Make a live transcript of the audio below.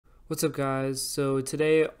What's up guys? So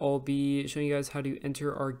today I'll be showing you guys how to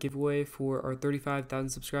enter our giveaway for our 35,000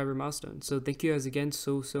 subscriber milestone. So thank you guys again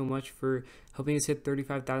so much for helping us hit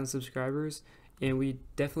 35,000 subscribers, and we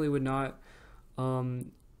definitely would not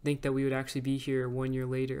think that we would actually be here 1 year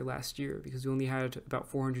later last year, because we only had about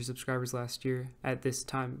 400 subscribers last year at this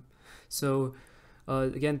time. So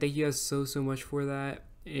again, thank you guys so much for that,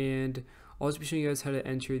 and I'll just be showing you guys how to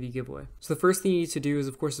enter the giveaway. So the first thing you need to do is,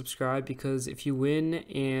 of course, subscribe, because if you win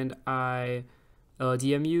and I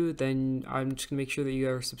DM you, then I'm just gonna make sure that you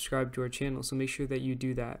are subscribed to our channel. So make sure that you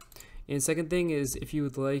do that. And second thing is, if you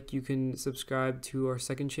would like, you can subscribe to our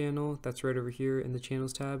second channel. That's right over here in the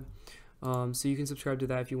channels tab. So you can subscribe to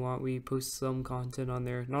that if you want. We post some content on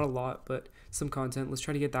there, not a lot, but some content. Let's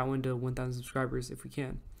try to get that one to 1,000 subscribers if we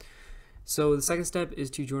can. So the second step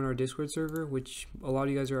is to join our Discord server, which a lot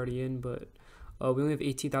of you guys are already in, but we only have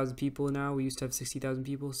 18,000 people now. We used to have 60,000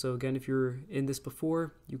 people. So again, if you're in this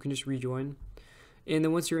before, you can just rejoin. And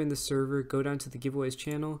then once you're in the server, go down to the giveaways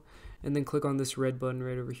channel and then click on this red button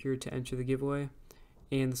right over here to enter the giveaway.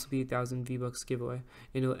 And this will be a 1,000 V-Bucks giveaway.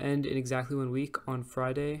 And it'll end in exactly 1 week on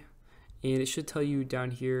Friday. And it should tell you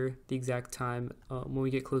down here the exact time when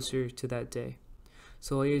we get closer to that day.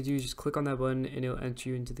 So all you have to do is just click on that button and it'll enter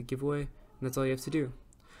you into the giveaway, and that's all you have to do.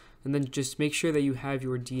 And then just make sure that you have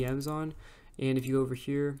your DMs on, and if you go over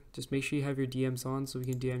here, just make sure you have your DMs on so we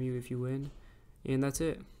can DM you if you win, and that's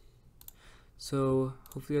it. So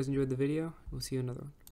hopefully you guys enjoyed the video. We'll see you in another one.